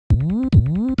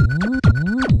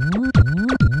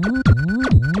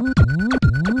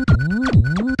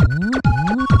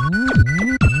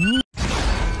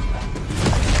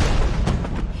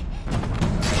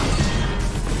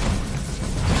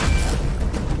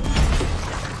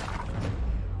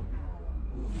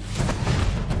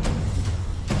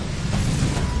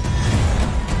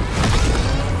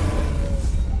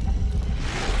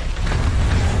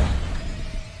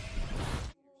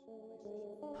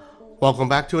Welcome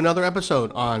back to another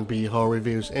episode on Beho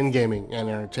Reviews in Gaming and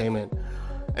Entertainment.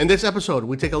 In this episode,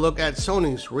 we take a look at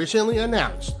Sony's recently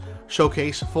announced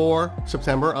showcase for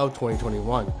September of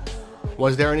 2021.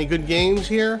 Was there any good games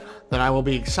here that I will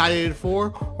be excited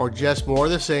for, or just more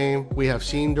of the same we have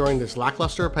seen during this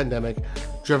lackluster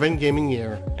pandemic-driven gaming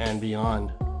year and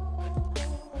beyond?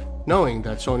 Knowing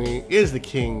that Sony is the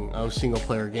king of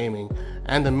single-player gaming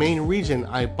and the main reason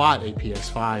I bought a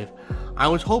PS5, I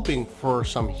was hoping for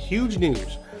some huge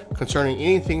news concerning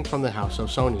anything from the house of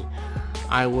Sony.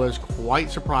 I was quite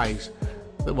surprised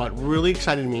at what really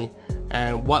excited me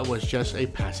and what was just a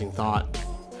passing thought.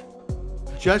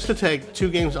 Just to take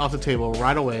two games off the table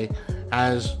right away,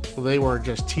 as they were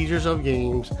just teasers of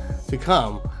games to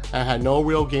come and had no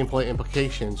real gameplay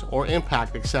implications or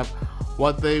impact except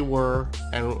what they were,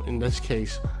 and in this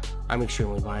case, I'm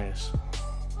extremely biased.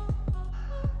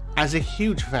 As a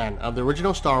huge fan of the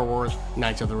original Star Wars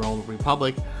Knights of the Old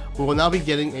Republic, we will now be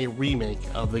getting a remake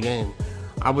of the game.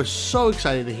 I was so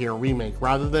excited to hear remake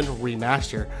rather than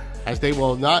remaster, as they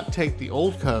will not take the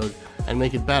old code and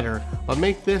make it better, but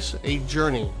make this a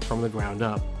journey from the ground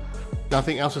up.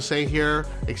 Nothing else to say here,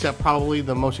 except probably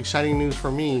the most exciting news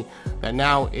for me, that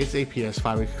now it's a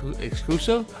PS5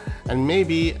 exclusive and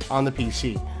maybe on the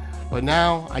PC. But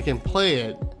now I can play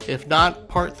it, if not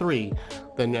part 3,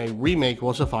 then a remake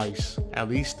will suffice, at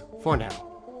least for now.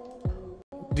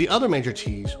 The other major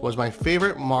tease was my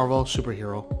favorite Marvel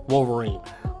superhero, Wolverine,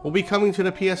 will be coming to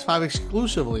the PS5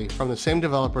 exclusively from the same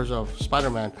developers of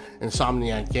Spider-Man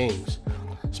Insomniac Games.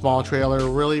 Small trailer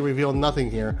really revealed nothing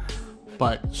here,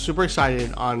 but super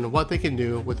excited on what they can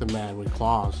do with the man with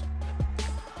claws.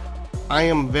 I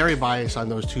am very biased on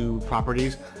those two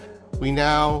properties. We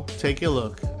now take a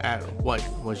look at what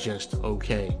was just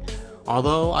okay.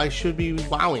 Although I should be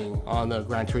wowing on the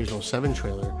Gran Turismo 7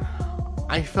 trailer,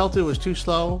 I felt it was too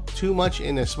slow, too much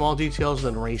in the small details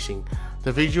than racing.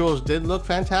 The visuals did look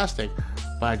fantastic,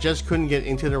 but I just couldn't get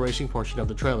into the racing portion of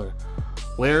the trailer.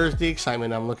 Where's the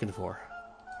excitement I'm looking for?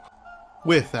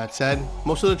 With that said,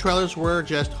 most of the trailers were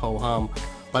just ho-hum,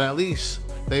 but at least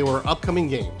they were upcoming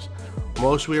games.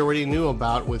 Most we already knew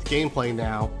about with gameplay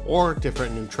now or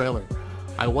different new trailer.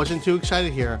 I wasn't too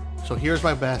excited here, so here's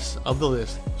my best of the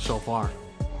list so far.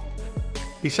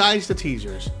 Besides the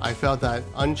teasers, I felt that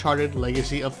Uncharted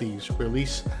Legacy of Thieves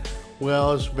release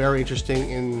was very interesting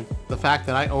in the fact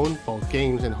that I own both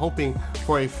games and hoping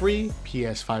for a free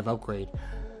PS5 upgrade.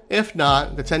 If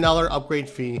not, the $10 upgrade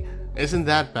fee isn't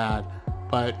that bad,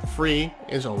 but free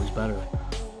is always better.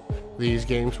 These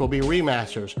games will be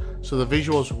remasters, so the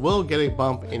visuals will get a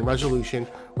bump in resolution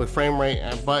with frame rate,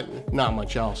 but not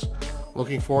much else.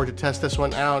 Looking forward to test this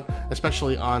one out,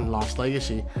 especially on Lost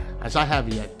Legacy, as I have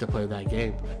yet to play that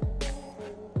game.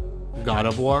 God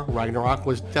of War Ragnarok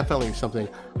was definitely something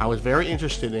I was very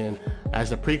interested in, as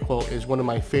the prequel is one of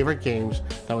my favorite games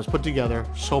that was put together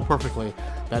so perfectly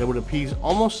that it would appease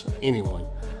almost anyone.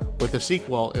 With the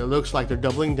sequel, it looks like they're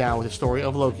doubling down with the story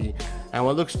of Loki and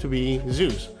what looks to be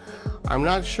Zeus. I'm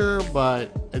not sure, but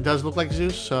it does look like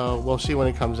Zeus, so we'll see when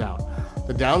it comes out.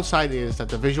 The downside is that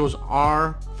the visuals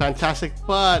are fantastic,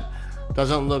 but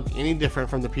doesn't look any different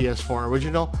from the PS4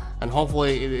 original, and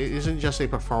hopefully it isn't just a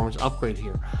performance upgrade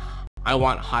here. I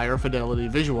want higher fidelity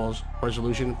visuals,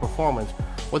 resolution, performance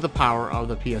with the power of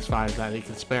the PS5 that it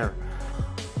can spare.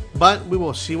 But we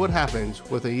will see what happens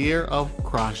with a year of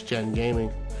cross-gen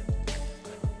gaming.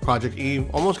 Project Eve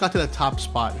almost got to the top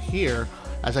spot here,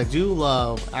 as I do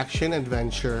love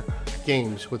action-adventure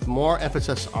games with more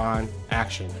emphasis on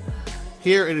action.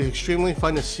 Here it is extremely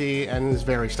fun to see and is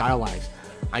very stylized.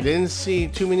 I didn't see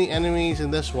too many enemies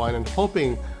in this one and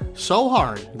hoping so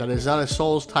hard that it's not a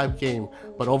Souls type game,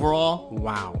 but overall,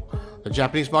 wow. The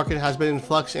Japanese market has been in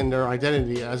flux in their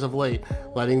identity as of late,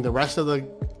 letting the rest of the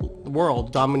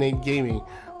world dominate gaming,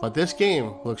 but this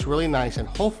game looks really nice and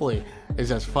hopefully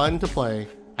is as fun to play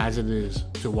as it is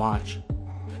to watch.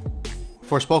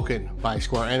 Forspoken by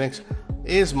Square Enix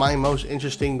is my most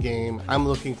interesting game I'm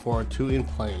looking forward to in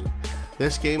playing.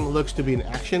 This game looks to be an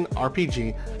action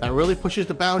RPG that really pushes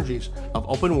the boundaries of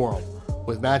open world,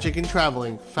 with magic and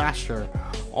traveling faster,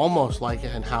 almost like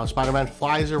in how Spider-Man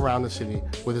flies around the city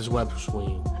with his web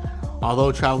swinging.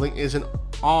 Although traveling isn't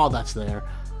all that's there,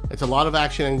 it's a lot of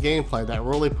action and gameplay that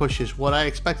really pushes what I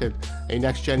expected a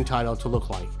next-gen title to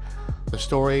look like. The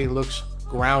story looks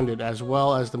grounded, as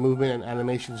well as the movement and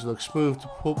animations look smooth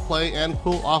to play and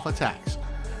pull off attacks.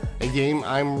 A game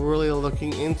I'm really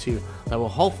looking into that will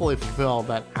hopefully fulfill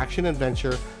that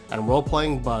action-adventure and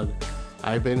role-playing bug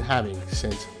I've been having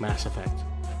since Mass Effect.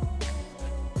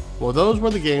 Well, those were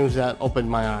the games that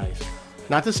opened my eyes.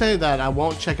 Not to say that I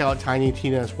won't check out Tiny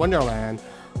Tina's Wonderland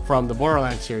from the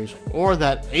Borderlands series, or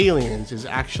that Aliens is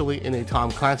actually in a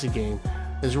Tom Clancy game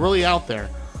is really out there.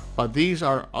 But these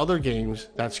are other games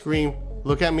that scream,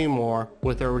 look at me more,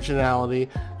 with originality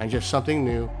and just something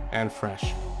new and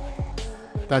fresh.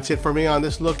 That's it for me on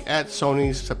this look at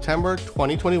Sony's September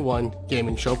 2021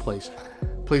 gaming showplace.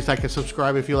 Please like and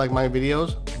subscribe if you like my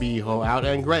videos. Beho out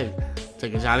and Greg.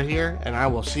 Take us out of here, and I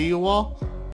will see you all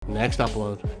next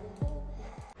upload.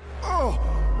 Oh!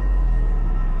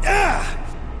 Ah!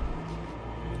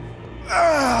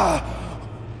 Ah!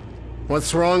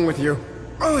 What's wrong with you?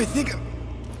 Oh, I think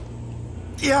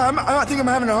I'm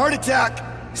having a heart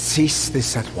attack. Cease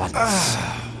this at once.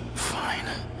 Fine.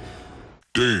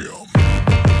 Damn.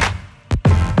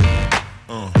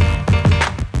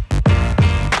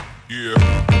 Yeah.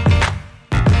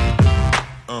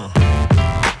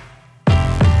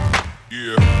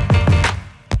 Yeah.